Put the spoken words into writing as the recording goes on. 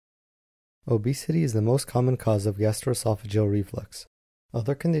Obesity is the most common cause of gastroesophageal reflux.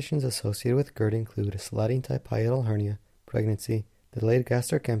 Other conditions associated with GERD include Slattine-type hiatal hernia, pregnancy, delayed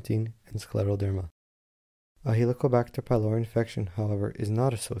gastric emptying, and scleroderma. A Helicobacter pylori infection, however, is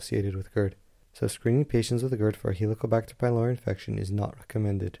not associated with GERD, so screening patients with GERD for a Helicobacter pylori infection is not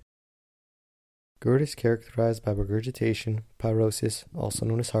recommended. GERD is characterized by regurgitation, pyrosis, also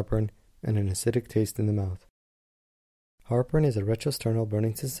known as heartburn, and an acidic taste in the mouth. Heartburn is a retrosternal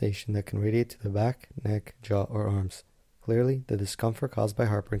burning sensation that can radiate to the back, neck, jaw, or arms. Clearly, the discomfort caused by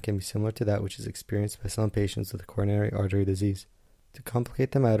heartburn can be similar to that which is experienced by some patients with coronary artery disease. To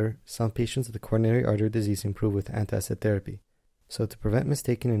complicate the matter, some patients with coronary artery disease improve with antacid therapy. So to prevent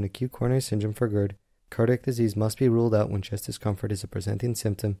mistaking an acute coronary syndrome for GERD, cardiac disease must be ruled out when chest discomfort is a presenting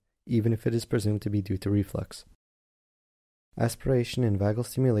symptom, even if it is presumed to be due to reflux. Aspiration and vagal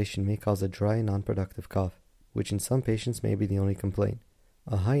stimulation may cause a dry, non-productive cough, which in some patients may be the only complaint.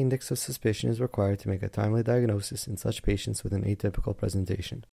 A high index of suspicion is required to make a timely diagnosis in such patients with an atypical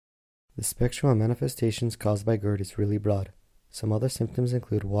presentation. The spectrum of manifestations caused by GERD is really broad. Some other symptoms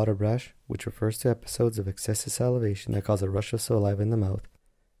include water brash, which refers to episodes of excessive salivation that cause a rush of saliva in the mouth,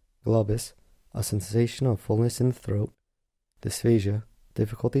 globus, a sensation of fullness in the throat, dysphagia,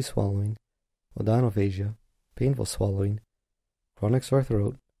 difficulty swallowing, odonophagia, painful swallowing, chronic sore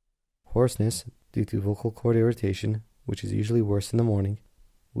throat, hoarseness due to vocal cord irritation, which is usually worse in the morning,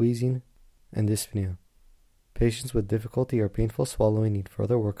 wheezing, and dyspnea. Patients with difficulty or painful swallowing need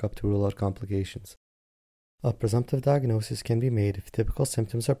further workup to rule out complications. A presumptive diagnosis can be made if typical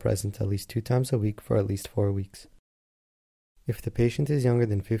symptoms are present at least 2 times a week for at least 4 weeks. If the patient is younger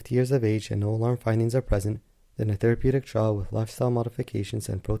than 50 years of age and no alarm findings are present, then a therapeutic trial with lifestyle modifications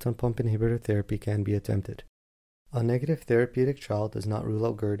and proton pump inhibitor therapy can be attempted. A negative therapeutic trial does not rule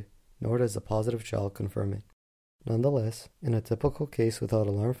out GERD, nor does a positive trial confirm it. Nonetheless, in a typical case without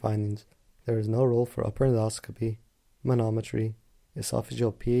alarm findings, there is no role for upper endoscopy, manometry,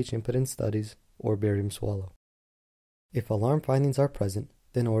 esophageal pH impedance studies, or barium swallow. If alarm findings are present,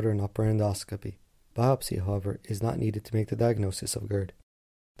 then order an upper endoscopy. Biopsy, however, is not needed to make the diagnosis of GERD.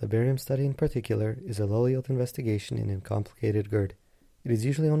 The barium study in particular is a low-yield investigation in uncomplicated GERD. It is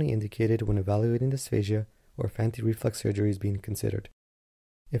usually only indicated when evaluating dysphagia or if anti-reflux surgery is being considered.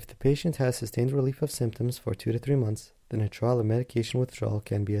 If the patient has sustained relief of symptoms for 2 to 3 months, then a trial of medication withdrawal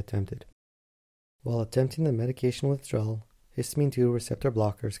can be attempted. While attempting the medication withdrawal, histamine 2 receptor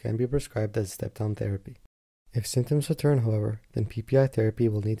blockers can be prescribed as step-down therapy. If symptoms return, however, then PPI therapy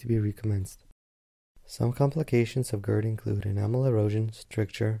will need to be recommenced. Some complications of GERD include enamel erosion,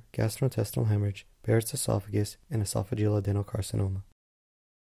 stricture, gastrointestinal hemorrhage, Barrett's esophagus, and esophageal adenocarcinoma.